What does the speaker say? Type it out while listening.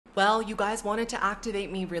Well, you guys wanted to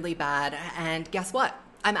activate me really bad, and guess what?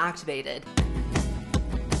 I'm activated.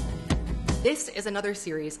 This is another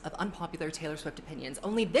series of unpopular Taylor Swift opinions,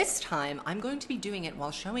 only this time I'm going to be doing it while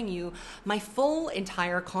showing you my full,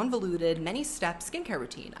 entire, convoluted, many-step skincare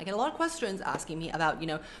routine. I get a lot of questions asking me about,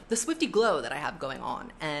 the Swiftie glow that I have going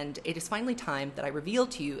on, and it is finally time that I reveal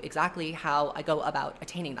to you exactly how I go about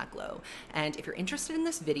attaining that glow. And if you're interested in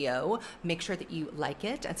this video, make sure that you like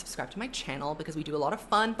it and subscribe to my channel because we do a lot of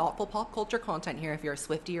fun, thoughtful pop culture content here. If you're a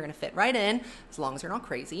Swiftie, you're gonna fit right in, as long as you're not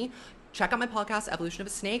crazy. Check out my podcast, Evolution of a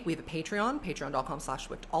Snake. We have a Patreon,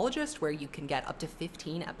 patreon.com/Swiftologist, where you can get up to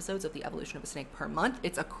 15 episodes of the Evolution of a Snake per month.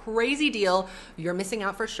 It's a crazy deal. You're missing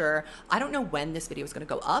out for sure. I don't know when this video is going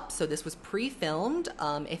to go up, so this was pre-filmed.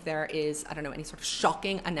 If there is, any sort of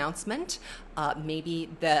shocking announcement, maybe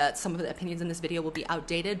some of the opinions in this video will be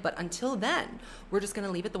outdated, but until then, we're just going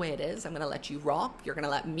to leave it the way it is. I'm going to let you rock. You're going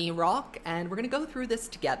to let me rock, and we're going to go through this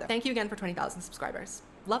together. Thank you again for 20,000 subscribers.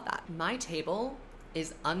 Love that. My table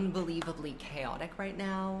is unbelievably chaotic right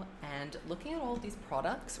now, and looking at all of these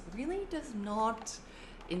products really does not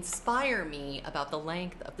inspire me about the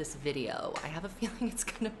length of this video. I have a feeling it's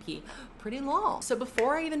gonna be pretty long. So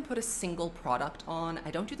before I even put a single product on,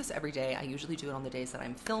 I don't do this every day. I usually do it on the days that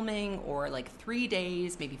I'm filming, or like 3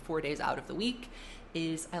 days, maybe 4 days out of the week,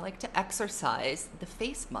 is I like to exercise the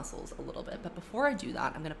face muscles a little bit. But before I do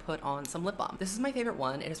that, I'm gonna put on some lip balm. This is my favorite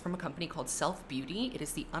one. It is from a company called Self Beauty. It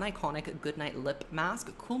is the uniconic Goodnight Lip Mask,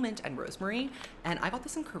 Cool Mint and Rosemary. And I got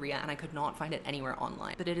this in Korea and I could not find it anywhere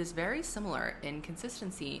online. But it is very similar in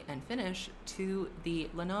consistency and finish to the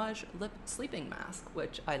Laneige Lip Sleeping Mask,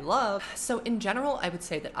 which I love. So in general, I would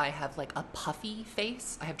say that I have like a puffy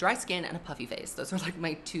face. I have dry skin and a puffy face. Those are like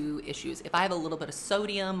my two issues. If I have a little bit of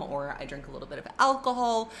sodium or I drink a little bit of alcohol,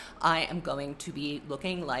 I am going to be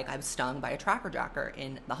looking like I was stung by a tracker jacker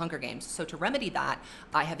in the Hunger Games. So to remedy that,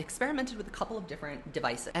 I have experimented with a couple of different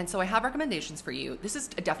devices. And so I have recommendations for you. This is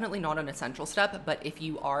definitely not an essential step, but if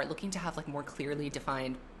you are looking to have like more clearly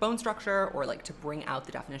defined bone structure or like to bring out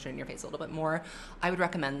the definition in your face a little bit more, I would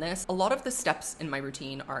recommend this. A lot of the steps in my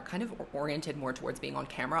routine are kind of oriented more towards being on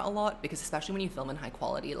camera a lot, because especially when you film in high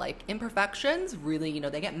quality, like imperfections really,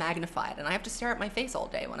 they get magnified, and I have to stare at my face all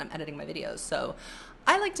day when I'm editing my videos. So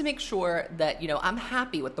I like to make sure that, I'm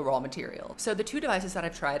happy with the raw material. So the two devices that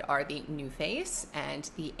I've tried are the NuFace and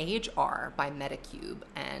the Age R by Medicube.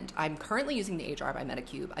 And I'm currently using the Age R by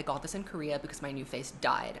Medicube. I got this in Korea because my NuFace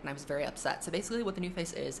died and I was very upset. So basically what the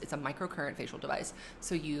NuFace is, it's a microcurrent facial device.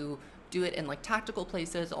 So you do it in like tactical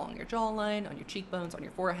places along your jawline, on your cheekbones, on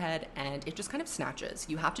your forehead, and it just kind of snatches.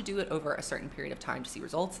 You have to do it over a certain period of time to see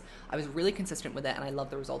results. I was really consistent with it and I love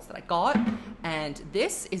the results that I got. And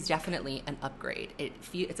this is definitely an upgrade.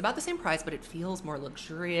 It's about the same price, but it feels more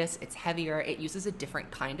luxurious. It's heavier. It uses a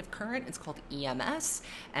different kind of current. It's called EMS,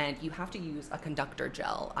 and you have to use a conductor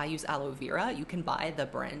gel. I use aloe vera. You can buy the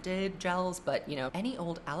branded gels, but any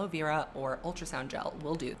old aloe vera or ultrasound gel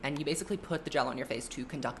will do. And you basically put the gel on your face to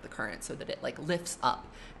conduct the current so that it like lifts up.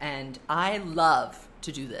 And I love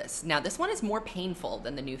to do this. Now this one is more painful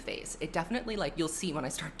than the NuFace. It definitely, like, you'll see when I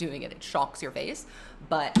start doing it, it shocks your face,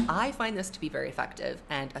 but I find this to be very effective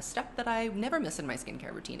and a step that I never miss in my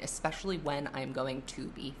skincare routine, especially when I'm going to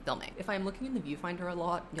be filming. If I'm looking in the viewfinder a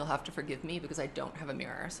lot, you'll have to forgive me because I don't have a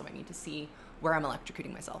mirror, so I need to see where I'm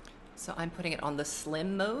electrocuting myself. So I'm putting it on the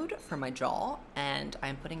slim mode for my jaw, and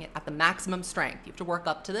I'm putting it at the maximum strength. You have to work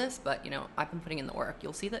up to this, but I've been putting in the work.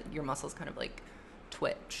 You'll see that your muscles kind of like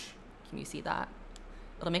twitch. Can you see that?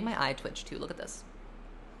 It'll make my eye twitch too. Look at this.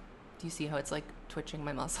 Do you see how it's like twitching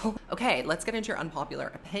my muscle? Okay, let's get into your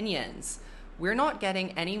unpopular opinions. We're not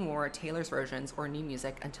getting any more Taylor's versions or new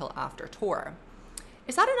music until after tour.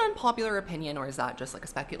 Is that an unpopular opinion, or is that just like a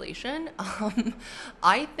speculation?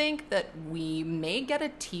 I think that we may get a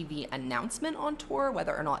TV announcement on tour.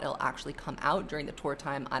 Whether or not it'll actually come out during the tour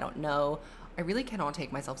time, I don't know. I really cannot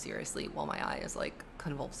take myself seriously while my eye is like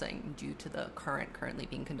convulsing due to the current currently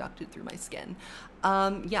being conducted through my skin.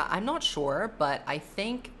 Yeah, I'm not sure, but I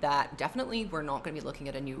think that definitely we're not going to be looking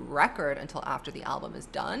at a new record until after the album is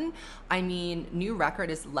done. I mean, new record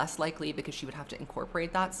is less likely because she would have to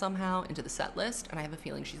incorporate that somehow into the set list, and I have a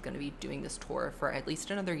feeling she's going to be doing this tour for at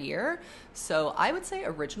least another year. So I would say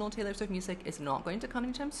original Taylor Swift music is not going to come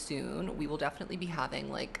anytime soon. We will definitely be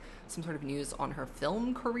having like some sort of news on her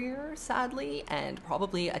film career, sadly, and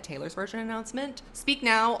probably a Taylor's version announcement. Speaking Speak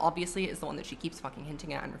Now, obviously, is the one that she keeps fucking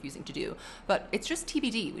hinting at and refusing to do. But it's just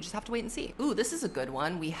TBD. We just have to wait and see. Ooh, this is a good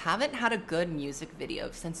one. We haven't had a good music video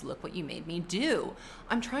since Look What You Made Me Do.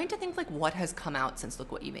 I'm trying to think like what has come out since Look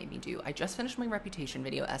What You Made Me Do. I just finished my Reputation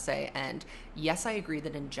video essay, and yes, I agree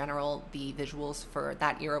that in general, the visuals for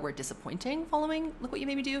that era were disappointing following Look What You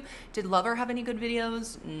Made Me Do. Did Lover have any good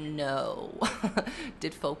videos? No.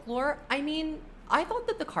 Did Folklore? I mean, I thought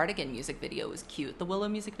that the Cardigan music video was cute. The Willow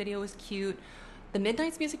music video was cute. The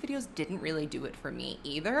Midnight's music videos didn't really do it for me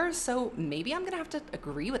either, so maybe I'm gonna have to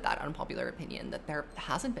agree with that unpopular opinion that there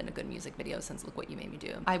hasn't been a good music video since Look What You Made Me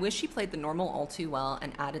Do. I wish she played the normal all too well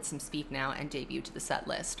and added some Speak Now and Debut to the set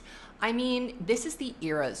list. I mean, this is the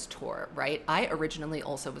Eras tour, right? I originally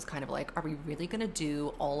also was kind of like, are we really gonna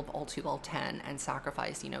do all of All Too Well 10 and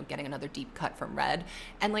sacrifice, you know, getting another deep cut from Red?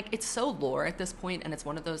 And like, it's so lore at this point, and it's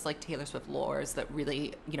one of those like Taylor Swift lores that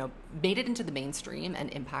really, you know, made it into the mainstream and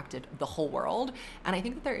impacted the whole world. And I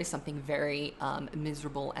think that there is something very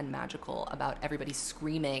miserable and magical about everybody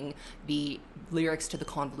screaming the lyrics to the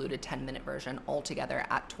convoluted 10-minute version all together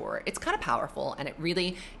at tour. It's kind of powerful, and it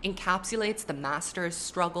really encapsulates the master's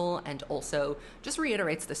struggle and also just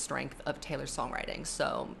reiterates the strength of Taylor's songwriting.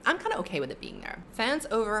 So I'm kind of okay with it being there. Fans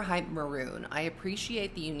overhype Maroon. I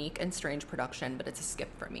appreciate the unique and strange production, but it's a skip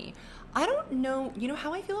for me. I don't know, you know,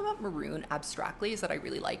 how I feel about Maroon abstractly is that I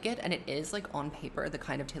really like it, and it is like on paper the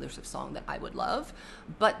kind of Taylor Swift song that I would love,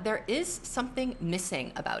 but there is something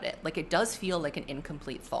missing about it. Like, it does feel like an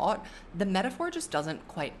incomplete thought. The metaphor just doesn't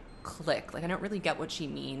quite click. Like, I don't really get what she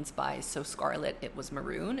means by so scarlet it was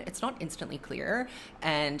maroon. It's not instantly clear.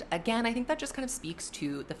 And again, I think that just kind of speaks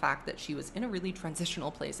to the fact that she was in a really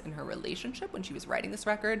transitional place in her relationship when she was writing this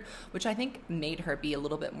record, which I think made her be a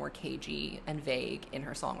little bit more cagey and vague in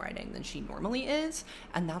her songwriting than she normally is.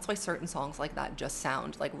 And that's why certain songs like that just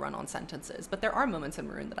sound like run-on sentences. But there are moments in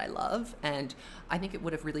Maroon that I love, and I think it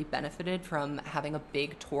would have really benefited from having a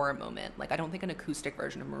big tour moment. Like, I don't think an acoustic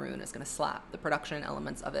version of Maroon is going to slap. The production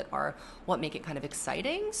elements of it are what make it kind of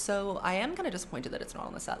exciting, so I am kind of disappointed that it's not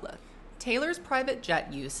on the set list. Taylor's private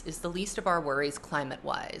jet use is the least of our worries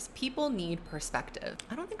climate-wise. People need perspective.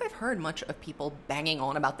 I don't think I've heard much of people banging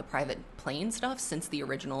on about the private plane stuff since the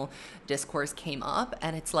original discourse came up,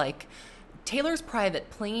 and it's like, Taylor's private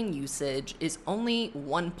plane usage is only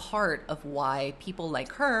one part of why people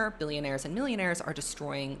like her, billionaires and millionaires, are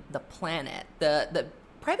destroying the planet. The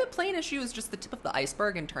private plane issue is just the tip of the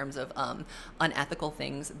iceberg in terms of unethical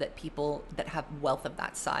things that people that have wealth of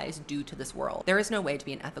that size do to this world. There is no way to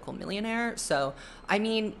be an ethical millionaire. So, I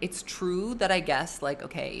mean, it's true that I guess, like,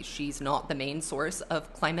 okay, she's not the main source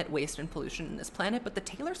of climate waste and pollution in this planet, but the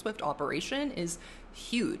Taylor Swift operation is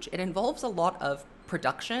huge. It involves a lot of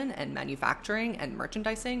production and manufacturing and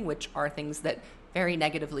merchandising, which are things that very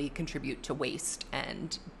negatively contribute to waste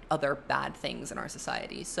and other bad things in our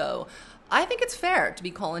society. So I think it's fair to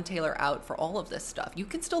be calling Taylor out for all of this stuff. You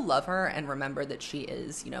can still love her and remember that she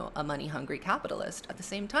is, you know, a money-hungry capitalist at the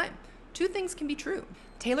same time. Two things can be true.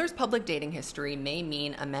 Taylor's public dating history may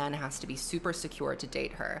mean a man has to be super secure to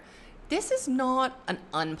date her. This is not an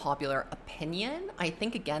unpopular opinion. I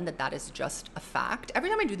think, again, that is just a fact. Every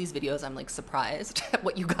time I do these videos, I'm like surprised at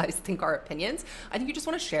what you guys think are opinions. I think you just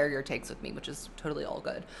want to share your takes with me, which is totally all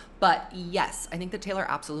good. But yes, I think that Taylor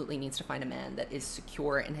absolutely needs to find a man that is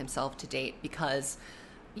secure in himself to date, because,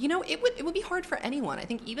 you know, it would be hard for anyone. I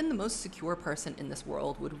think even the most secure person in this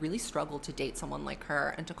world would really struggle to date someone like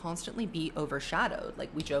her and to constantly be overshadowed.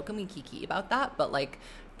 Like, we joke and we kiki about that, but like,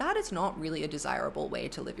 that is not really a desirable way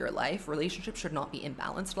to live your life. Relationships should not be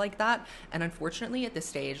imbalanced like that. And unfortunately, at this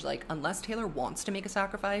stage, like, unless Taylor wants to make a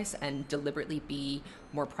sacrifice and deliberately be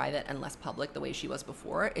more private and less public the way she was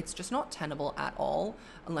before, it's just not tenable at all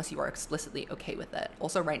unless you are explicitly okay with it.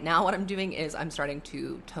 Also, right now, what I'm doing is I'm starting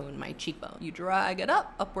to tone my cheekbone. You drag it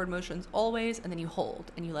up, upward motions always, and then you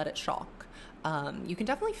hold and you let it shock. You can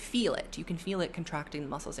definitely feel it. You can feel it contracting the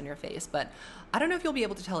muscles in your face, but I don't know if you'll be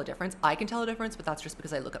able to tell a difference. I can tell a difference, but that's just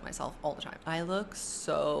because I look at myself all the time. I look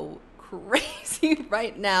so crazy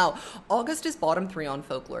right now. August is bottom 3 on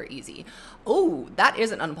Folklore easy. Oh, that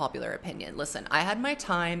is an unpopular opinion. Listen, I had my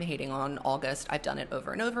time hating on August. I've done it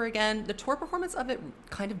over and over again. The tour performance of it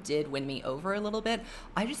kind of did win me over a little bit.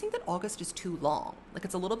 I just think that August is too long. Like,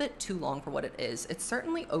 it's a little bit too long for what it is. It's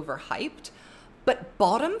certainly overhyped. But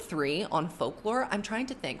bottom 3 on Folklore, I'm trying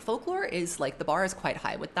to think. Folklore is like, the bar is quite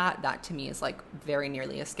high with that. That to me is like very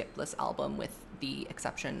nearly a skipless album with the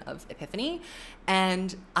exception of Epiphany.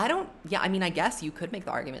 And I mean, I guess you could make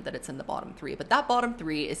the argument that it's in the bottom 3, but that bottom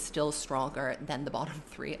 3 is still stronger than the bottom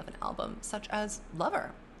 3 of an album such as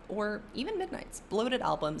Lover or even Midnight's. Bloated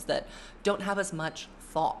albums that don't have as much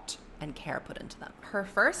thought and care put into them. Her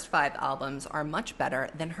first 5 albums are much better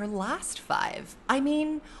than her last 5. I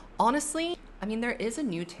mean, honestly, there is a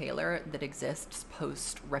new Taylor that exists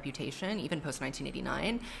post Reputation, even post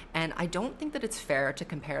 1989, and I don't think that it's fair to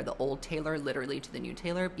compare the old Taylor literally to the new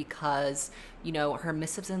Taylor because, her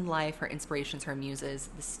missives in life, her inspirations, her muses,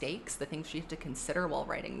 the stakes, the things she had to consider while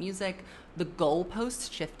writing music, the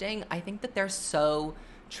goalposts shifting, I think that they're so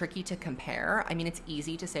tricky to compare. It's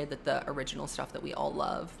easy to say that the original stuff that we all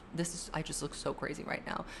love, I just look so crazy right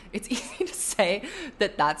now. It's easy to say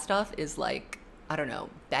that stuff is like, I don't know,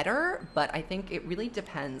 better, but I think it really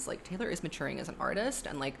depends. Like, Taylor is maturing as an artist,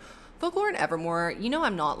 and like Folklore and Evermore,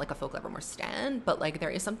 I'm not like a Folklore Evermore stan, but like there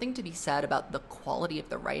is something to be said about the quality of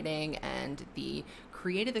the writing and the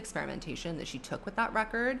creative experimentation that she took with that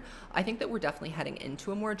record. I think that we're definitely heading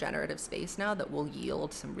into a more generative space now that will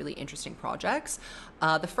yield some really interesting projects.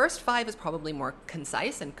 The first 5 is probably more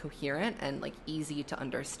concise and coherent and like easy to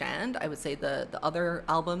understand. I would say the other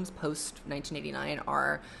albums post 1989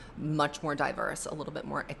 are much more diverse, a little bit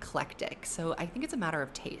more eclectic. So I think it's a matter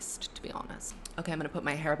of taste, to be honest. Okay, I'm gonna put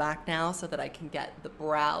my hair back now so that I can get the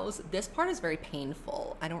brows. This part is very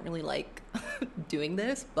painful. I don't really like doing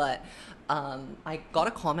this, but I got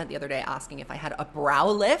a comment the other day asking if I had a brow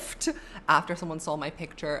lift after someone saw my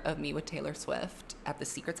picture of me with Taylor Swift at the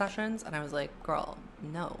Secret Sessions, and I was like, girl,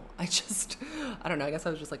 no. I don't know, I guess I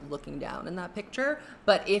was just like looking down in that picture.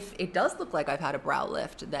 But if it does look like I've had a brow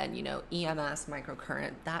lift, then, EMS,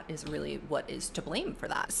 microcurrent, that is really what is to blame for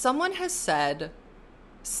that. Someone has said,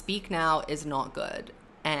 Speak Now is not good.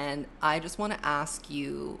 And I just want to ask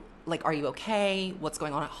you, like, are you okay? What's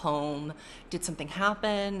going on at home? Did something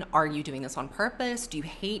happen? Are you doing this on purpose? Do you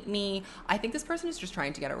hate me? I think this person is just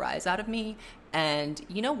trying to get a rise out of me. And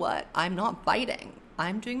you know what? I'm not biting.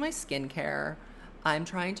 I'm doing my skincare. I'm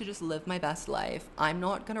trying to just live my best life. I'm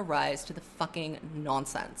not gonna rise to the fucking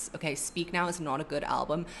nonsense. Okay, Speak Now is not a good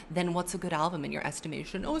album. Then what's a good album in your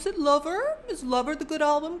estimation? Oh, is it Lover? Is Lover the good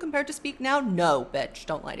album compared to Speak Now? No, bitch,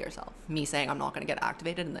 don't lie to yourself. Me saying I'm not gonna get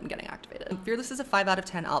activated and then getting activated. Fearless is a 5 out of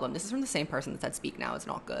 10 album. This is from the same person that said Speak Now is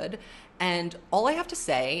not good. And all I have to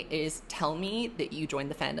say is tell me that you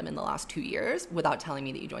joined the fandom in the last 2 years without telling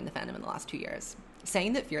me that you joined the fandom in the last 2 years.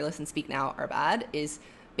 Saying that Fearless and Speak Now are bad is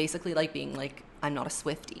basically like being like, I'm not a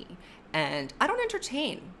Swiftie, and I don't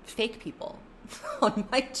entertain fake people on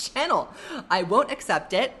my channel. I won't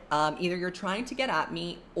accept it. Either you're trying to get at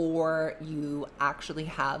me or you actually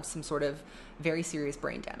have some sort of very serious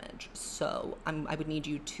brain damage. So I would need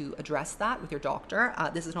you to address that with your doctor.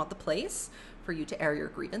 This is not the place for you to air your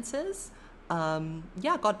grievances.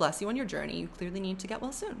 God bless you on your journey. You clearly need to get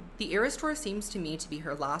well soon. The Eras tour seems to me to be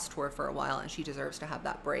her last tour for a while, and she deserves to have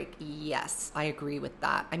that break. Yes, I agree with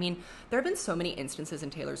that. There have been so many instances in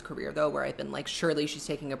Taylor's career, though, where I've been like, surely she's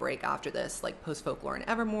taking a break after this, like post Folklore and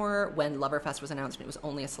Evermore, when Loverfest was announced and it was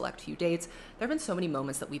only a select few dates. There have been so many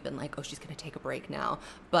moments that we've been like, oh, she's gonna take a break now.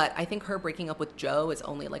 But I think her breaking up with Joe is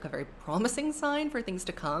only like a very promising sign for things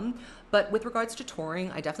to come. But with regards to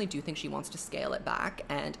touring, I definitely do think she wants to scale it back,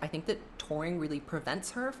 and I think that touring really prevents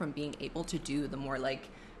her from being able to do the more like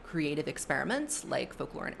creative experiments like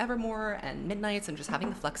Folklore and Evermore and Midnights, and just having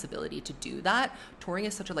the flexibility to do that. Touring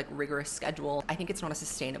is such a like rigorous schedule. I think it's not a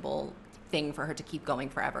sustainable thing for her to keep going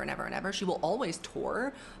forever and ever and ever. She will always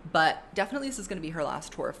tour, but definitely this is going to be her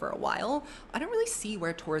last tour for a while. I don't really see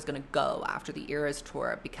where tour is going to go after the Eras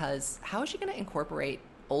tour, because how is she going to incorporate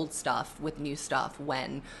old stuff with new stuff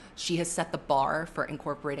when she has set the bar for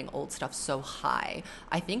incorporating old stuff so high?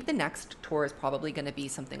 I think the next tour is probably going to be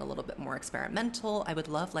something a little bit more experimental. I would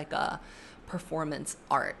love like a performance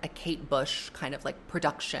art, a Kate Bush kind of like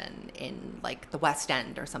production in like the West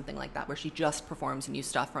End or something like that, where she just performs new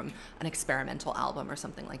stuff from an experimental album or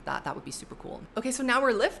something like that. That would be super cool. Okay, so now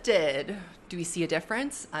we're lifted. Do we see a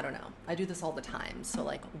difference? I don't know. I do this all the time, so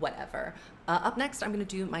like whatever. Up next, I'm gonna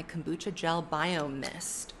do my Kombucha Gel Bio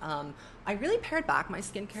Mist. I really pared back my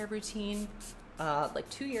skincare routine like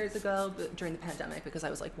 2 years ago during the pandemic, because I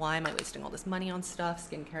was like, why am I wasting all this money on stuff?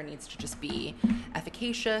 Skincare needs to just be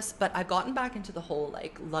efficacious. But I've gotten back into the whole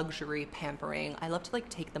like luxury pampering. I love to like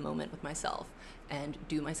take the moment with myself and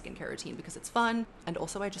do my skincare routine because it's fun. And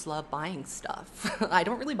also I just love buying stuff. I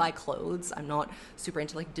don't really buy clothes. I'm not super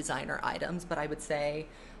into like designer items, but I would say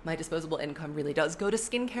my disposable income really does go to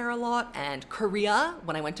skincare a lot. And Korea,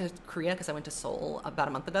 when I went to Korea, because I went to Seoul about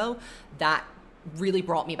a month ago, that really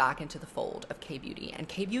brought me back into the fold of K-beauty, and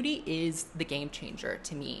K-beauty is the game changer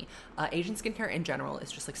to me. Asian skincare in general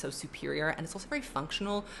is just like so superior, and it's also very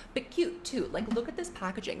functional but cute too. Like, look at this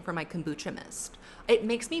packaging for my kombucha mist. It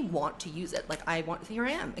makes me want to use it. Like, here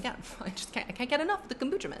I am again. I can't get enough of the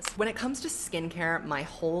kombucha mist. When it comes to skincare, my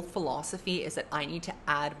whole philosophy is that I need to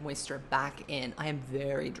add moisture back in. I am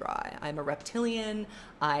very dry. I'm a reptilian.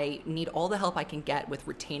 I need all the help I can get with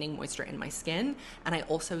retaining moisture in my skin. And I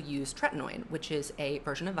also use tretinoin, which is a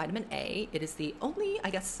version of vitamin A. It is the only, I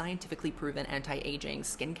guess, scientifically proven anti-aging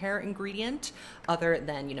skincare ingredient other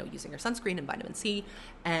than, using your sunscreen and vitamin C.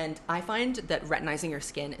 And I find that retinizing your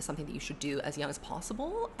skin is something that you should do as young as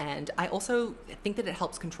possible. And I also think that it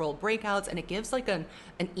helps control breakouts, and it gives like an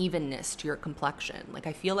evenness to your complexion. Like,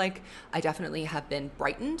 I feel like I definitely have been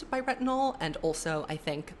brightened by retinol, and also I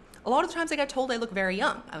think a lot of the times I get told I look very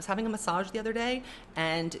young. I was having a massage the other day,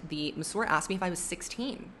 and the masseur asked me if I was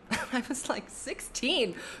 16. I was like,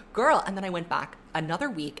 16? Girl. And then I went back another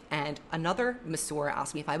week, and another masseur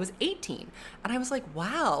asked me if I was 18. And I was like,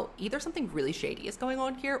 wow, either something really shady is going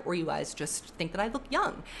on here, or you guys just think that I look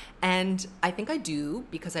young. And I think I do,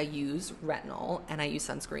 because I use retinol, and I use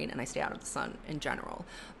sunscreen, and I stay out of the sun in general.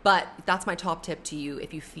 But that's my top tip to you.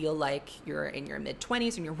 If you feel like you're in your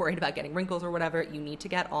mid-20s and you're worried about getting wrinkles or whatever, you need to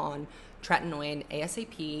get on tretinoin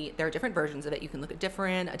ASAP. There are different versions of it. You can look at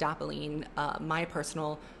Differin, Adapalene. My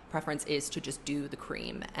personal preference is to just do the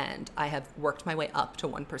cream, and I have worked my way up to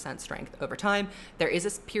 1% strength over time. There is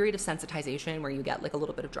a period of sensitization where you get like a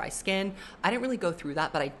little bit of dry skin. I didn't really go through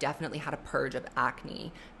that, but I definitely had a purge of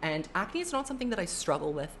acne. And acne is not something that I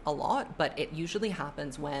struggle with a lot, but it usually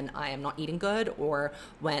happens when I am not eating good, or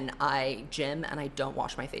when I gym and I don't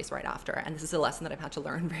wash my face right after. And this is a lesson that I've had to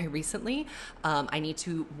learn very recently. I need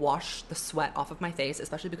to wash the sweat off of my face,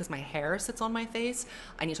 especially because my hair sits on my face.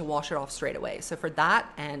 I need to wash it off straight away. So for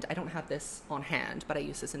that, and I don't have this on hand, but I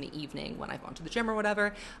use this in the evening when I've gone to the gym or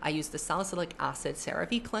whatever, I use the salicylic acid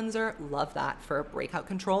CeraVe cleanser. Love that for breakout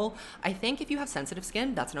control. I think if you have sensitive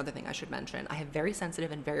skin, that's another thing I should mention. I have very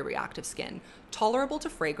sensitive and very reactive skin. Tolerable to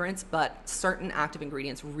fragrance, but certain active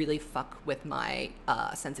ingredients really fuck with my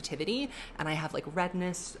sensitivity, and I have like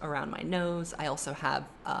redness around my nose. I also have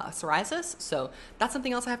psoriasis, so that's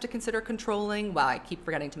something else I have to consider controlling. Wow, I keep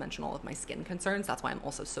forgetting to mention all of my skin concerns. That's why I'm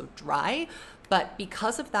also so dry. But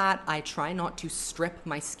because of that, I try not to strip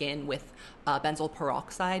my skin with benzoyl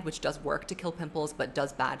peroxide, which does work to kill pimples, but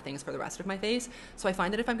does bad things for the rest of my face. So I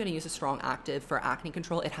find that if I'm going to use a strong active for acne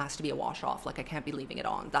control, it has to be a wash off. Like, I can't be leaving it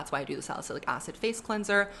on. That's why I do the salicylic acid face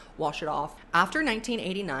cleanser, wash it off. After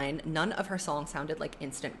 1989, none of her songs sounded like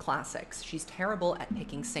instant classics. She's terrible at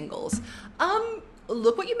picking singles.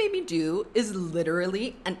 Look What You Made Me Do is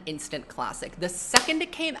literally an instant classic. The second it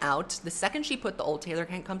came out, the second she put the old Taylor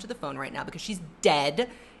Can't Come to the Phone Right Now Because She's Dead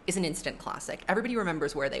is an instant classic. Everybody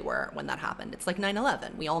remembers where they were when that happened. It's like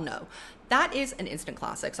 9/11. We all know. That is an instant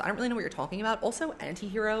classic, so I don't really know what you're talking about. Also,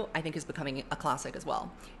 Antihero, I think, is becoming a classic as well.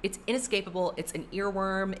 It's inescapable. It's an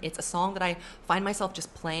earworm. It's a song that I find myself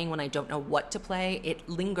just playing when I don't know what to play. It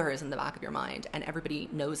lingers in the back of your mind, and everybody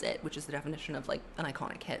knows it, which is the definition of like an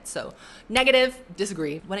iconic hit. So negative,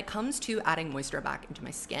 disagree. When it comes to adding moisture back into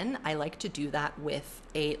my skin, I like to do that with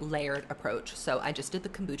a layered approach. So I just did the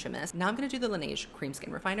kombucha mist. Now I'm going to do the Laneige Cream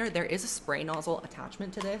Skin Refiner. There is a spray nozzle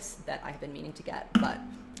attachment to this that I have been meaning to get, but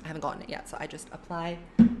I haven't gotten it yet. So I just apply,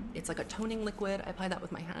 it's like a toning liquid. I apply that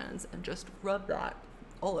with my hands and just rub that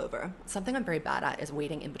all over. Something I'm very bad at is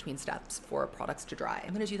waiting in between steps for products to dry.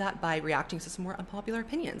 I'm going to do that by reacting to some more unpopular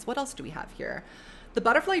opinions. What else do we have here? The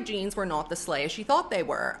butterfly jeans were not the slay she thought they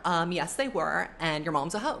were. Yes, they were, and your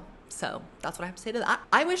mom's a hoe. So that's what I have to say to that.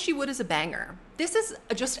 I Wish You Would is a banger. This is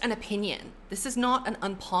just an opinion. This is not an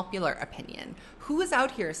unpopular opinion. Who is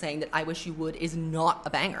out here saying that I Wish You Would is not a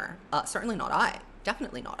banger? Certainly not I.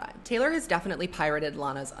 Definitely not I. Taylor has definitely pirated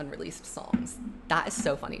Lana's unreleased songs. That is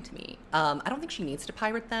so funny to me. I don't think she needs to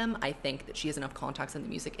pirate them. I think that she has enough contacts in the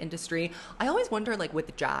music industry. I always wonder, like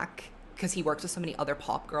with Jack, because he works with so many other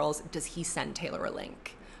pop girls, does he send Taylor a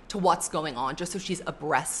link to what's going on, just so she's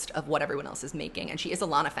abreast of what everyone else is making? And she is a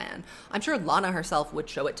Lana fan. I'm sure Lana herself would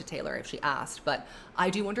show it to Taylor if she asked, but I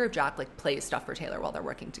do wonder if Jack like plays stuff for Taylor while they're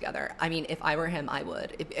working together. I mean, if I were him, I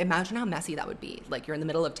would. Imagine how messy that would be. Like, you're in the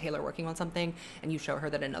middle of Taylor working on something and you show her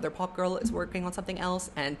that another pop girl is working on something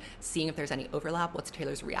else, and seeing if there's any overlap. What's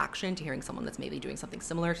Taylor's reaction to hearing someone that's maybe doing something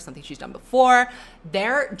similar to something she's done before?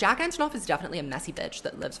 Jack Antonoff is definitely a messy bitch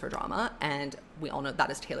that lives for drama, and we all know that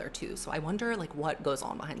is Taylor too. So I wonder like what goes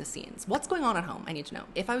on behind the scenes. What's going on at home? I need to know.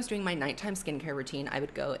 If I was doing my nighttime skincare routine, I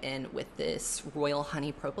would go in with this Royal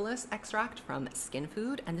Honey Propolis extract from Skin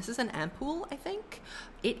Food. And this is an ampoule, I think.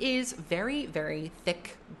 It is very, very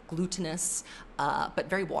thick, glutinous, but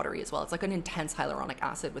very watery as well. It's like an intense hyaluronic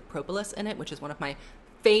acid with propolis in it, which is one of my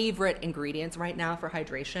favorite ingredients right now for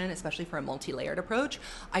hydration, especially for a multi-layered approach.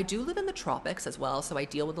 I do live in the tropics as well, so I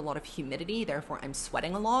deal with a lot of humidity, therefore I'm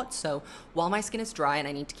sweating a lot. So while my skin is dry and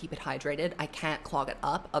I need to keep it hydrated, I can't clog it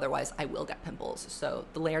up, otherwise I will get pimples. So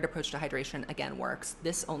the layered approach to hydration again works.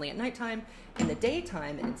 This only at nighttime. In the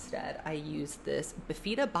daytime instead, I use this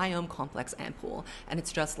Bifida Biome Complex ampoule, and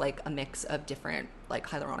it's just like a mix of different like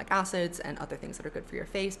hyaluronic acids and other things that are good for your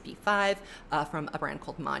face, B5, from a brand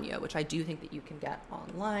called Manyo, which I do think that you can get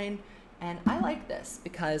online. And I like this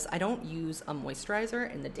because I don't use a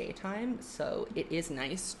moisturizer in the daytime, so it is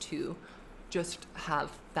nice to just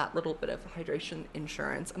have that little bit of hydration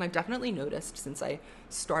insurance. And I've definitely noticed since I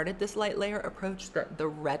started this light layer approach that the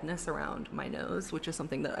redness around my nose, which is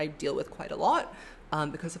something that I deal with quite a lot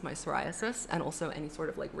because of my psoriasis, and also any sort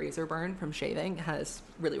of like razor burn from shaving, has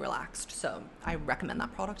really relaxed. So I recommend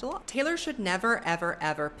that product a lot. Taylor should never, ever,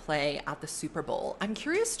 ever play at the Super Bowl. I'm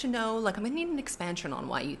curious to know, like, I'm gonna need an expansion on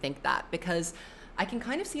why you think that, because I can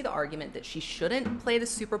kind of see the argument that she shouldn't play the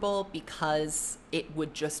Super Bowl because it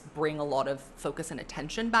would just bring a lot of focus and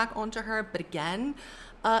attention back onto her. But again,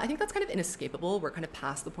 I think that's kind of inescapable. We're kind of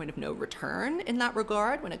past the point of no return in that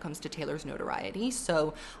regard when it comes to Taylor's notoriety.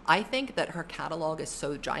 So I think that her catalog is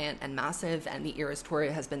so giant and massive, and the Eras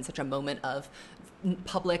Tour has been such a moment of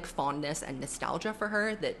public fondness and nostalgia for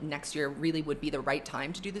her that next year really would be the right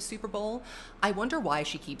time to do the Super Bowl. I wonder why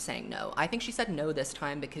she keeps saying no. I think she said no this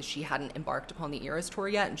time because she hadn't embarked upon the Eras Tour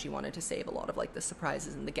yet, and she wanted to save a lot of like the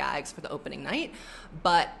surprises and the gags for the opening night.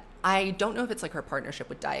 But I don't know if it's like her partnership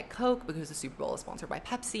with Diet Coke, because the Super Bowl is sponsored by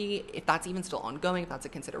Pepsi, if that's even still ongoing, if that's a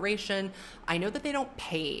consideration. I know that they don't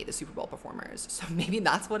pay the Super Bowl performers, so maybe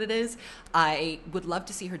that's what it is. I would love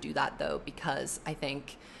to see her do that though, because I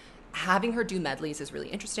think having her do medleys is really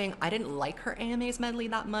interesting. I didn't like her AMA's medley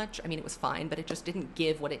that much. I mean, it was fine, but it just didn't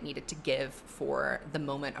give what it needed to give for the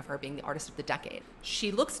moment of her being the artist of the decade.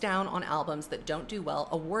 She looks down on albums that don't do well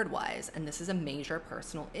award-wise, and this is a major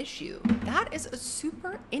personal issue. That is a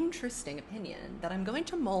super interesting opinion that I'm going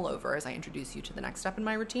to mull over as I introduce you to the next step in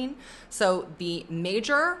my routine. So the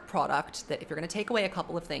major product that, if you're going to take away a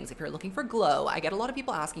couple of things, if you're looking for glow, I get a lot of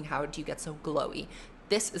people asking, how do you get so glowy?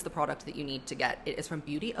 This is the product that you need to get. It is from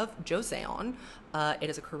Beauty of Joseon. It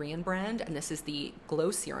is a Korean brand, and this is the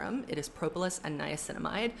Glow Serum. It is propolis and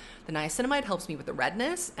niacinamide. The niacinamide helps me with the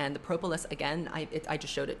redness, and the propolis, again, I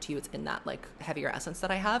just showed it to you. It's in that like heavier essence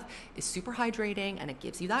that I have. Is super hydrating, and it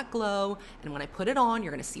gives you that glow. And when I put it on,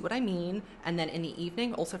 you're gonna see what I mean. And then in the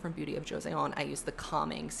evening, also from Beauty of Joseon, I use the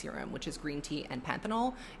calming serum, which is green tea and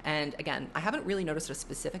panthenol. And again, I haven't really noticed a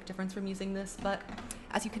specific difference from using this, but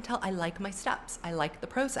as you can tell, I like my steps. I like the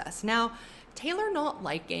process. Now, Taylor not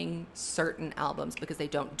liking certain albums because they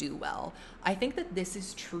don't do well, I think that this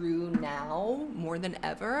is true now more than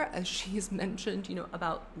ever, as she's mentioned, you know,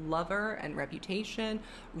 about Lover and Reputation.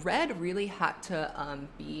 Red really had to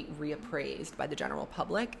be reappraised by the general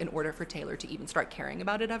public in order for Taylor to even start caring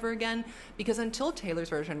about it ever again, because until Taylor's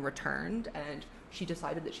version returned and she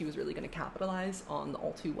decided that she was really going to capitalize on the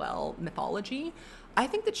All Too Well mythology, I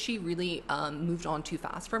think that she really moved on too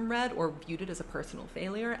fast from Red, or viewed it as a personal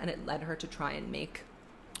failure, and it led her to try and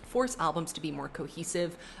force albums to be more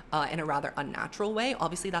cohesive in a rather unnatural way.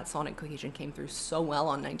 Obviously, that sonic cohesion came through so well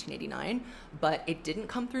on 1989, but it didn't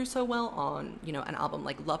come through so well on, you know, an album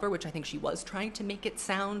like Lover, which I think she was trying to make it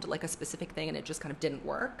sound like a specific thing, and it just kind of didn't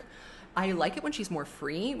work. I like it when she's more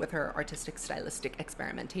free with her artistic, stylistic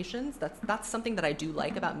experimentations. That's something that I do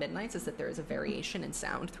like about Midnights, is that there is a variation in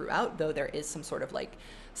sound throughout, though there is some sort of like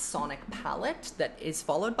sonic palette that is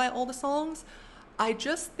followed by all the songs. I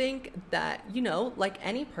just think that, you know, like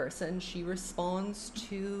any person, she responds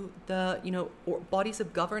to the, you know, bodies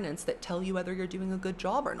of governance that tell you whether you're doing a good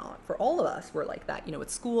job or not. For all of us, we're like that. You know,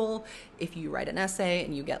 at school, if you write an essay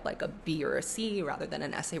and you get like a B or a C rather than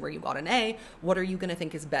an essay where you got an A, what are you going to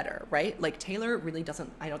think is better, right? Like Taylor really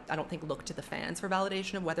doesn't, I don't think, look to the fans for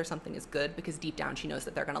validation of whether something is good, because deep down she knows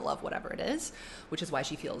that they're going to love whatever it is, which is why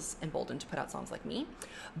she feels emboldened to put out songs like Me.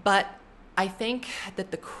 But I think that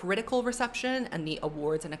the critical reception and the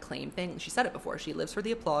awards and acclaim thing, she said it before, she lives for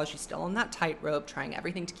the applause. She's still on that tightrope, trying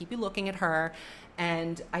everything to keep you looking at her.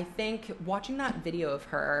 And I think watching that video of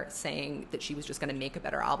her saying that she was just going to make a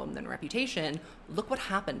better album than Reputation, look what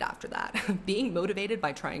happened after that. Being motivated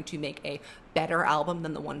by trying to make a better album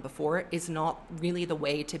than the one before is not really the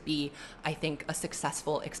way to be, I think, a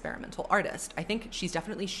successful experimental artist. I think she's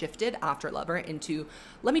definitely shifted after Lover into,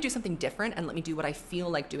 let me do something different and let me do what I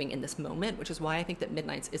feel like doing in this moment, which is why I think that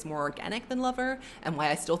Midnights is more organic than Lover, and why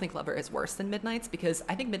I still think Lover is worse than Midnights, because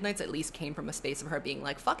I think Midnights at least came from a space of her being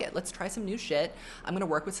like, fuck it, let's try some new shit. I'm going to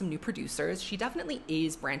work with some new producers. She definitely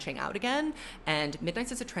is branching out again, and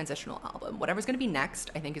Midnights is a transitional album. Whatever's going to be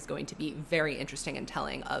next, I think, is going to be very interesting and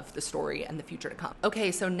telling of the story and the future to come.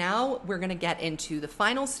 Okay, so now we're going to get into the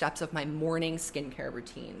final steps of my morning skincare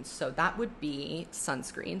routine. So that would be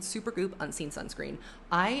sunscreen, Supergoop Unseen Sunscreen.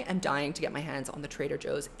 I am dying to get my hands on the Trader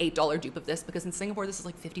Joe's $8 dupe of this, because in Singapore this is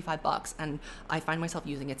like 55 bucks, and I find myself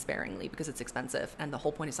using it sparingly because it's expensive, and the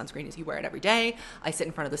whole point of sunscreen is you wear it every day. I sit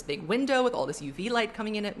in front of this big window with all this UV light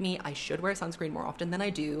coming in at me. I should wear sunscreen more often than I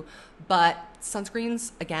do, but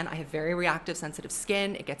sunscreens, again, I have very reactive, sensitive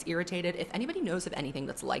skin. It gets irritated. If anybody knows of anything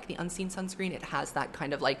that's like the Unseen Sunscreen, it has that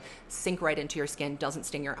kind of like sink right into your skin, doesn't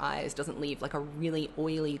sting your eyes, doesn't leave like a really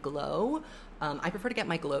oily glow. I prefer to get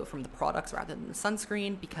my glow from the products rather than the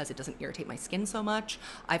sunscreen because it doesn't irritate my skin so much.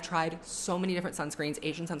 I've tried so many different sunscreens.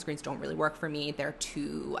 Asian sunscreens don't really work for me. They're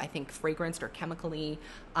too, I think, fragranced or chemically.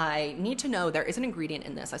 I need to know, there is an ingredient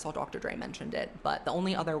in this. I saw Dr. Dre mentioned it, but the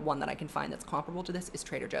only other one that I can find that's comparable to this is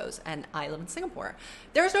Trader Joe's, and I live in Singapore.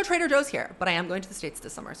 There is no Trader Joe's here, but I am going to the States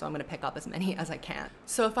this summer, so I'm going to pick up as many as I can.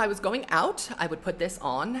 So if I was going out, I would put this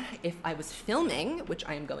on. If I was filming, which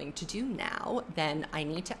I am going to do now, then I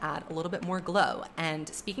need to add a little bit more glow. And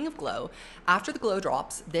speaking of glow, after the glow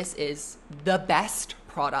drops, this is the best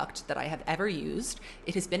product that I have ever used.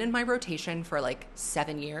 It has been in my rotation for like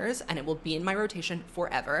 7 years, and it will be in my rotation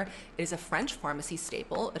forever. It is a French pharmacy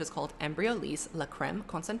staple. It is called Embryolisse La Crème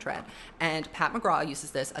Concentrée, and Pat McGraw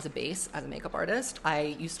uses this as a base as a makeup artist.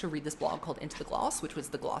 I used to read this blog called Into the Gloss, which was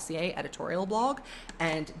the Glossier editorial blog,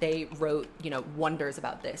 and they wrote, wonders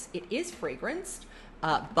about this. It is fragranced,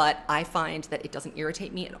 but I find that it doesn't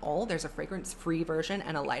irritate me at all. There's a fragrance-free version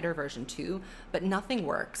and a lighter version too, but nothing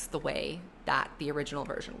works the way that the original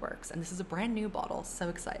version works. And this is a brand new bottle, so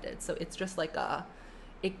excited. So it's just like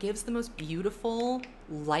it gives the most beautiful,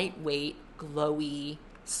 lightweight, glowy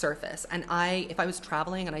surface. And if I was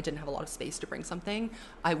traveling and I didn't have a lot of space to bring something,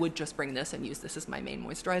 I would just bring this and use this as my main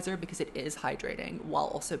moisturizer, because it is hydrating while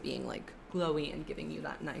also being like glowy and giving you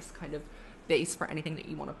that nice kind of base for anything that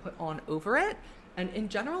you want to put on over it. And in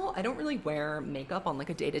general, I don't really wear makeup on like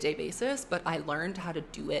a day-to-day basis, but I learned how to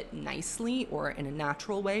do it nicely or in a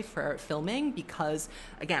natural way for filming because,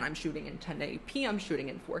 again, I'm shooting in 1080p, I'm shooting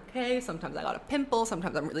in 4K, sometimes I got a pimple,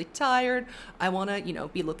 sometimes I'm really tired. I want to,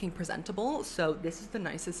 be looking presentable, so this is the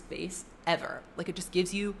nicest base ever. Like, it just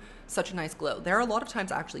gives you such a nice glow. There are a lot of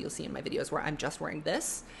times actually you'll see in my videos where I'm just wearing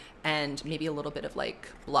this and maybe a little bit of like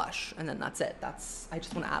blush, and then that's it. I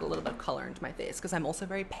just want to add a little bit of color into my face because I'm also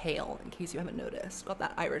very pale, in case you haven't noticed. Got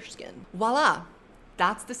that Irish skin. Voila!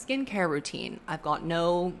 That's the skincare routine. I've got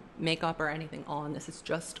no makeup or anything on. This is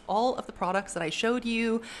just all of the products that I showed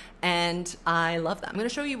you, and I love them. I'm going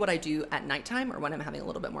to show you what I do at nighttime or when I'm having a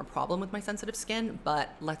little bit more problem with my sensitive skin,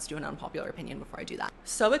 but let's do an unpopular opinion before I do that.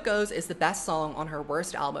 So It Goes is the best song on her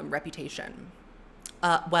worst album, Reputation.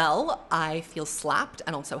 Well, I feel slapped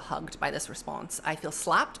and also hugged by this response. I feel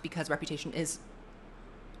slapped because Reputation is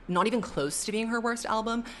not even close to being her worst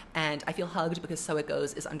album, and I feel hugged because So It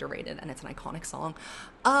Goes is underrated and it's an iconic song.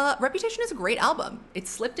 Reputation is a great album. It's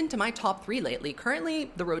slipped into my top 3 lately.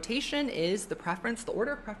 Currently, the rotation is the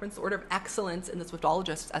order of preference, the order of excellence in the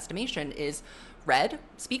Swiftologist's estimation is Red,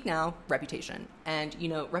 Speak Now, Reputation. And,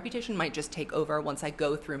 Reputation might just take over once I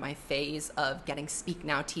go through my phase of getting Speak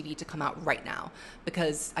Now TV to come out right now,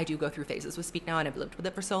 because I do go through phases with Speak Now and I've lived with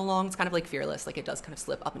it for so long. It's kind of like Fearless, like it does kind of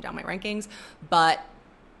slip up and down my rankings, but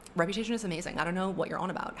Reputation is amazing. I don't know what you're on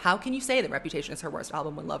about. How can you say that Reputation is her worst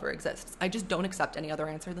album when Lover exists? I just don't accept any other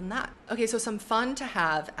answer than that. Okay, so some fun to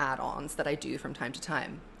have add-ons that I do from time to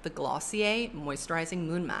time. The Glossier Moisturizing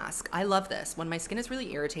Moon Mask. I love this. When my skin is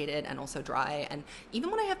really irritated and also dry, and even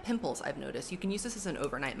when I have pimples, I've noticed, you can use this as an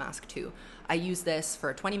overnight mask too. I use this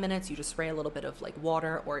for 20 minutes. You just spray a little bit of like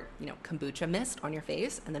water or, kombucha mist on your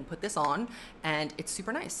face and then put this on, and it's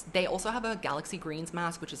super nice. They also have a Galaxy Greens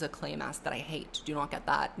mask, which is a clay mask that I hate. Do not get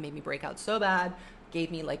that. It made me break out so bad. Gave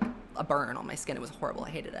me like a burn on my skin. It was horrible.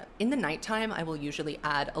 I hated it. In the nighttime, I will usually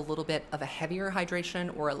add a little bit of a heavier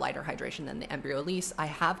hydration or a lighter hydration than the Embryolisse. I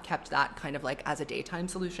have kept that kind of like as a daytime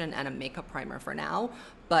solution and a makeup primer for now,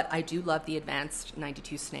 but I do love the Advanced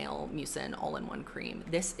 92 Snail Mucin all-in-one cream.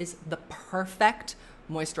 This is the perfect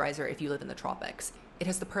moisturizer if you live in the tropics. It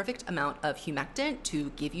has the perfect amount of humectant to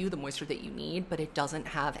give you the moisture that you need, but it doesn't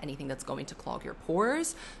have anything that's going to clog your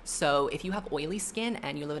pores. So if you have oily skin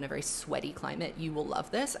and you live in a very sweaty climate, you will love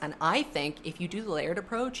this. And I think if you do the layered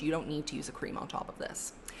approach, you don't need to use a cream on top of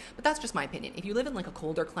this. But that's just my opinion. If you live in like a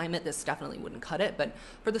colder climate, this definitely wouldn't cut it. But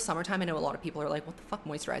for the summertime, I know a lot of people are like, what the fuck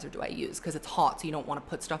moisturizer do I use? Because it's hot, so you don't want to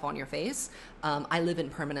put stuff on your face. I live in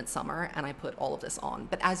permanent summer and I put all of this on.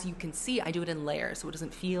 But as you can see, I do it in layers, so it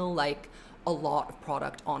doesn't feel like a lot of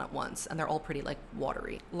product on at once, and they're all pretty like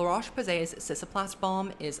watery. La Roche-Posay's Cicaplast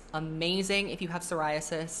Balm is amazing if you have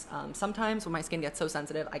psoriasis. Sometimes when my skin gets so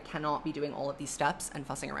sensitive, I cannot be doing all of these steps and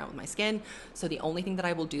fussing around with my skin. So the only thing that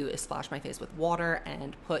I will do is splash my face with water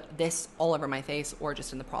and put this all over my face or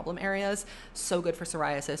just in the problem areas. So good for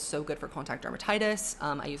psoriasis, so good for contact dermatitis.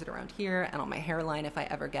 I use it around here and on my hairline if I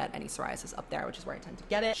ever get any psoriasis up there, which is where I tend to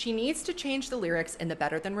get it. She needs to change the lyrics in the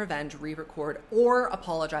Better Than Revenge re-record or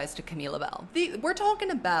apologize to Camila Bell. We're talking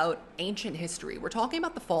about ancient history. We're talking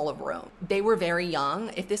about the fall of Rome. They were very young.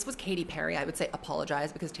 If this was Katy Perry, I would say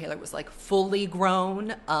apologize because Taylor was like fully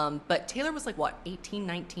grown. But Taylor was like, what, 18,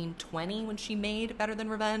 19, 20 when she made Better Than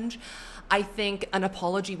Revenge? I think an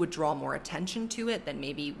apology would draw more attention to it than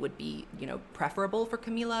maybe would be, you know, preferable for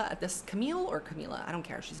Camila at this. Camille or Camila? I don't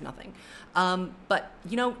care. She's nothing. But,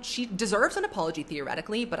 you know, she deserves an apology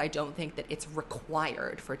theoretically, but I don't think that it's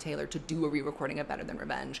required for Taylor to do a re-recording of Better Than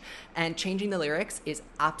Revenge. And changing the lyrics is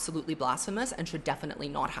absolutely blasphemous and should definitely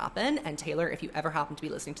not happen. And Taylor, if you ever happen to be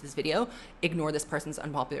listening to this video, ignore this person's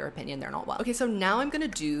unpopular opinion. They're not well. Okay, so now I'm gonna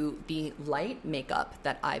do the light makeup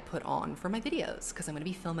that I put on for my videos because I'm gonna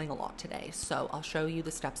be filming a lot today. So I'll show you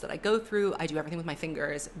the steps that I go through. I do everything with my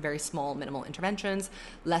fingers, very small, minimal interventions.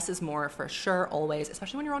 Less is more for sure, always,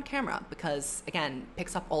 especially when you're on camera because, again,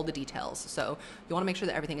 picks up all the details. So you wanna make sure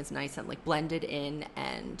that everything is nice and like blended in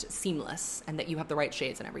and seamless and that you have the right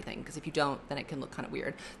shades and everything because if you don't, then it can look kind of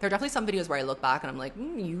weird. There are definitely some videos where I look back and I'm like,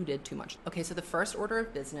 you did too much. Okay, so the first order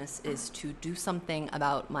of business is to do something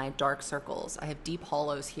about my dark circles. I have deep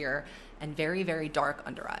hollows here and very, very dark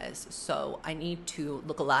under eyes. So I need to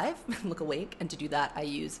look alive, look awake, and to do that, I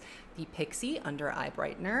use the Pixi Under Eye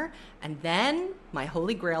Brightener, and then my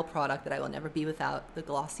holy grail product that I will never be without, the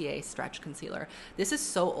Glossier Stretch Concealer. This is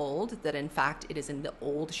so old that in fact it is in the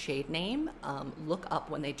old shade name. Look up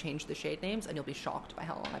when they change the shade names and you'll be shocked by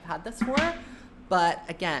how long I've had this for. But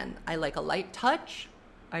again, I like a light touch.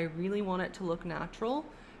 I really want it to look natural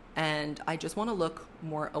and I just want to look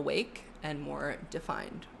more awake and more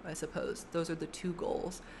defined, I suppose. Those are the two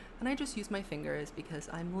goals. And I just use my fingers because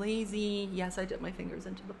I'm lazy. Yes, I dip my fingers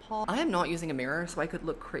into the palm. I am not using a mirror so I could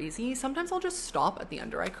look crazy. Sometimes I'll just stop at the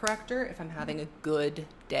under eye corrector if I'm having a good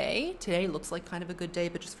day. Today looks like kind of a good day,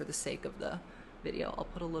 but just for the sake of the video, I'll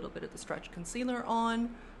put a little bit of the stretch concealer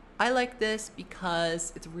on. I like this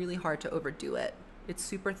because it's really hard to overdo it. It's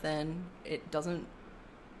super thin. It doesn't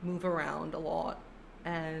move around a lot.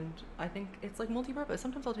 And I think it's like multi-purpose.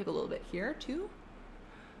 Sometimes I'll take a little bit here too.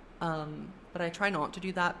 But I try not to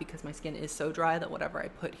do that because my skin is so dry that whatever I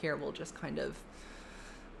put here will just kind of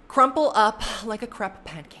crumple up like a crepe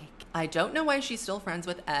pancake. I don't know why she's still friends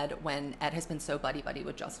with Ed when Ed has been so buddy-buddy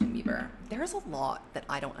with Justin Bieber. There's a lot that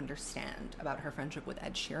I don't understand about her friendship with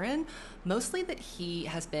Ed Sheeran. Mostly that he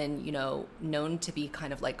has been, you know, known to be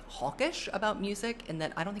kind of like hawkish about music and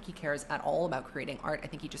that I don't think he cares at all about creating art. I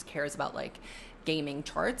think he just cares about like gaming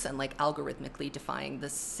charts and like algorithmically defying the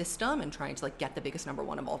system and trying to like get the biggest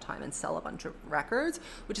 #1 of all time and sell a bunch of records,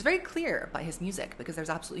 which is very clear by his music because there's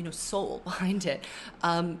absolutely no soul behind it.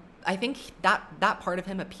 I think that part of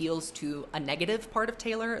him appeals to a negative part of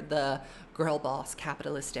Taylor, the girl boss,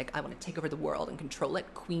 capitalistic, I want to take over the world and control it,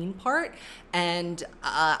 queen part. And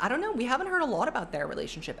I don't know, we haven't heard a lot about their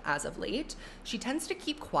relationship as of late. She tends to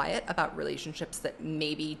keep quiet about relationships that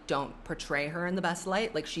maybe don't portray her in the best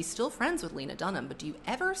light. Like she's still friends with Lena Dunham, but do you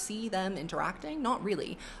ever see them interacting? Not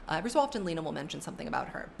really. Every so often Lena will mention something about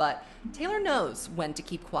her, but Taylor knows when to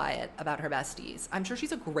keep quiet about her besties. I'm sure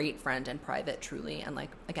she's a great friend in private, truly. And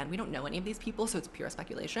like, again, we don't know any of these people, so it's pure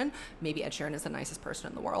speculation. Maybe Ed Sheeran is the nicest person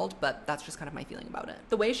in the world, but that's just kind of my feeling about it.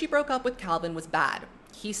 The way she broke up with Calvin was bad.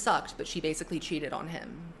 He sucked, but she basically cheated on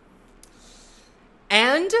him.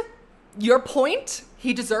 And your point?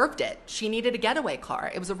 He deserved it. She needed a getaway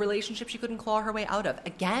car. It was a relationship she couldn't claw her way out of.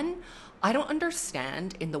 Again, I don't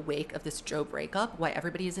understand in the wake of this Joe breakup why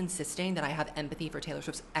everybody is insisting that I have empathy for Taylor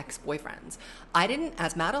Swift's ex-boyfriends. I didn't,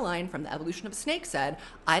 as Madeline from The Evolution of a Snake said,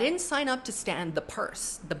 I didn't sign up to stand the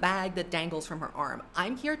purse, the bag that dangles from her arm.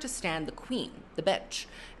 I'm here to stand the queen, the bitch.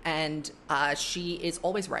 And she is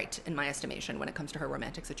always right in my estimation when it comes to her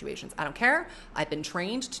romantic situations. I don't care. I've been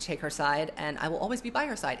trained to take her side and I will always be by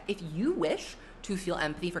her side. If you wish to feel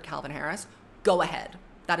empathy for Calvin Harris, go ahead.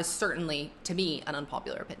 That is certainly, to me, an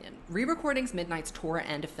unpopular opinion. Re-recording's Midnight's tour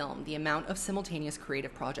and a film. The amount of simultaneous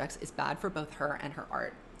creative projects is bad for both her and her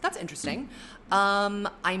art. That's interesting.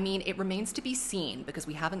 I mean, it remains to be seen because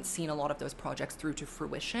we haven't seen a lot of those projects through to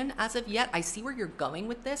fruition as of yet. I see where you're going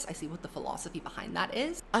with this. I see what the philosophy behind that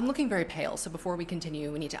is. I'm looking very pale, so before we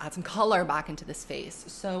continue, we need to add some color back into this face.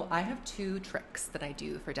 So I have two tricks that I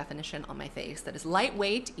do for definition on my face that is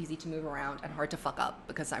lightweight, easy to move around, and hard to fuck up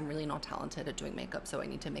because I'm really not talented at doing makeup, so I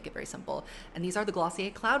need to make it very simple. And these are the Glossier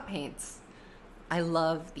Cloud Paints. I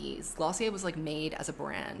love these. Glossier was like made as a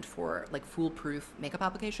brand for like foolproof makeup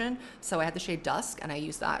application. So I had the shade Dusk and I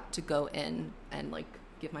used that to go in and like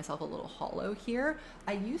give myself a little hollow here.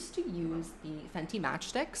 I used to use the Fenty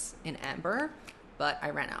Matchsticks in Amber, but I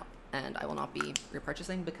ran out and I will not be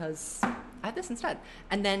repurchasing because I have this instead.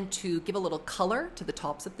 And then to give a little color to the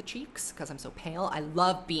tops of the cheeks, because I'm so pale, I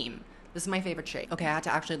love Beam. This is my favorite shade. Okay, I had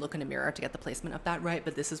to actually look in a mirror to get the placement of that right,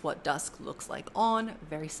 but this is what Dusk looks like on.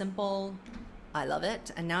 Very simple. I love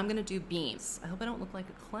it. And now I'm gonna do Beams. I hope I don't look like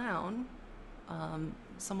a clown.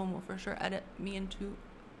 Someone will for sure edit me into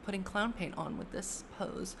putting clown paint on with this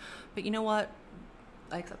pose. But you know what?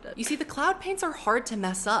 I accept it. You see, the cloud paints are hard to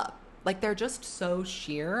mess up. Like they're just so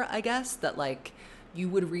sheer, I guess, that like you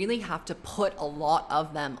would really have to put a lot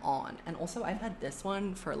of them on. And also I've had this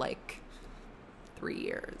one for like 3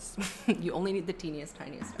 years. You only need the teeniest,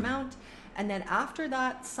 tiniest amount. And then after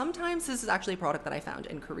that, sometimes this is actually a product that I found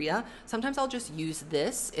in Korea. Sometimes I'll just use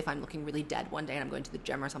this if I'm looking really dead one day and I'm going to the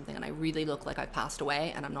gym or something and I really look like I've passed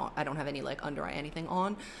away and I don't have any like under eye anything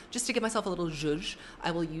on. Just to give myself a little zhuzh,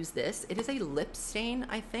 I will use this. It is a lip stain,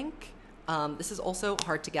 I think. This is also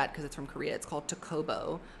hard to get because it's from Korea. It's called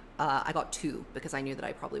Takobo. I got 2 because I knew that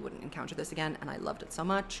I probably wouldn't encounter this again and I loved it so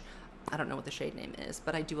much. I don't know what the shade name is,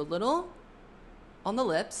 but I do a little on the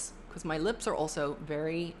lips because my lips are also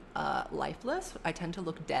very lifeless. I tend to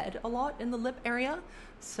look dead a lot in the lip area.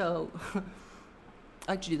 So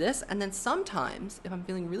I like to do this. And then sometimes if I'm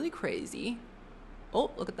feeling really crazy,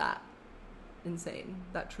 oh, look at that. Insane.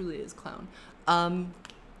 That truly is clown.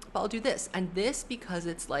 But I'll do this. And this, because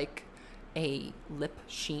it's like a lip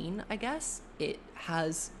sheen, I guess, it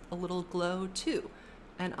has a little glow too.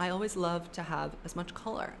 And I always love to have as much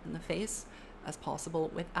color in the face as possible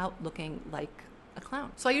without looking like a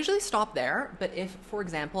clown. So I usually stop there, but if, for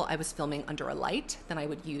example, I was filming under a light, then I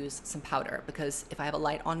would use some powder because if I have a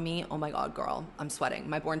light on me, oh my God, girl, I'm sweating.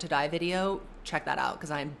 My Born to Die video, check that out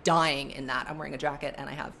because I'm dying in that. I'm wearing a jacket and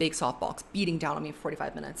I have big softbox beating down on me for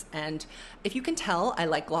 45 minutes. And if you can tell, I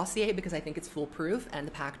like Glossier because I think it's foolproof and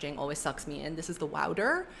the packaging always sucks me in. This is the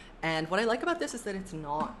Wowder. And what I like about this is that it's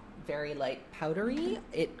not very like powdery.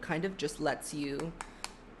 It kind of just lets you,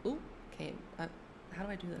 ooh, okay, how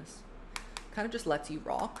do I do this? Kind of just lets you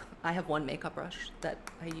rock. I have one makeup brush that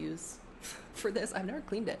I use for this. I've never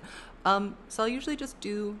cleaned it. So I'll usually just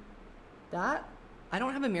do that. I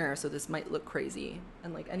don't have a mirror, so this might look crazy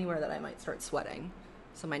and like anywhere that I might start sweating.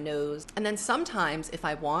 So my nose. And then sometimes if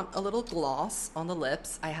I want a little gloss on the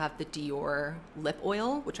lips, I have the Dior lip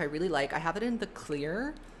oil, which I really like. I have it in the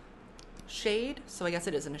clear shade. So I guess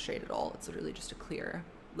it isn't a shade at all. It's literally just a clear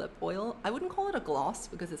lip oil. I wouldn't call it a gloss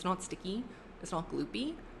because it's not sticky. It's not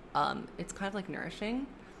gloopy. It's kind of like nourishing,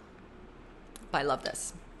 but I love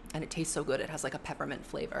this and it tastes so good. It has like a peppermint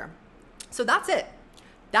flavor. So that's it.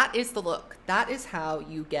 That is the look. That is how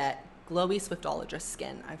you get glowy Swiftologist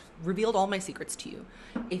skin. I've revealed all my secrets to you.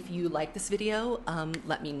 If you like this video,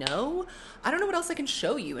 let me know. I don't know what else I can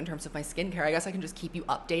show you in terms of my skincare. I guess I can just keep you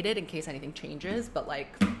updated in case anything changes, but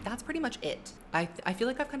like, that's pretty much it. I feel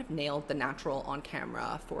like I've kind of nailed the natural on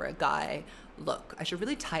camera for a guy look. I should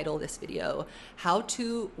really title this video, How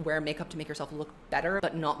to Wear Makeup to Make Yourself Look Better,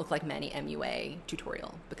 but Not Look Like Manny MUA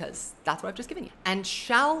tutorial, because that's what I've just given you. And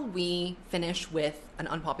shall we finish with an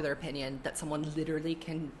unpopular opinion that someone literally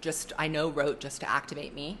can just, I know, wrote just to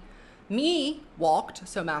activate me? Me walked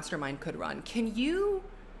so Mastermind could run. Can you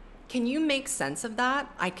make sense of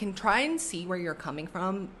that? I can try and see where you're coming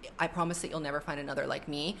from. I promise that you'll never find another like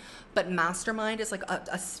me, but Mastermind is like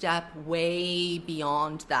a step way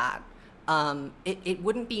beyond that. It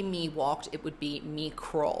wouldn't be me walked, it would be me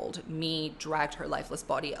crawled. Me dragged her lifeless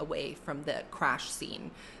body away from the crash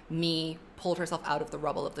scene. Me pulled herself out of the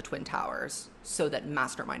rubble of the Twin Towers so that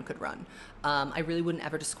Mastermind could run. I really wouldn't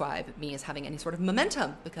ever describe me as having any sort of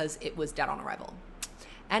momentum because it was dead on arrival.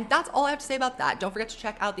 And that's all I have to say about that. Don't forget to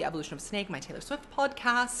check out The Evolution of a Snake, my Taylor Swift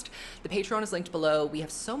podcast. The Patreon is linked below. We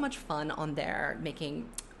have so much fun on there making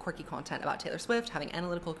quirky content about Taylor Swift, having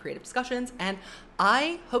analytical, creative discussions. And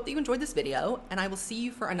I hope that you enjoyed this video, and I will see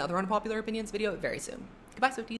you for another Unpopular Opinions video very soon. Goodbye, Swifties.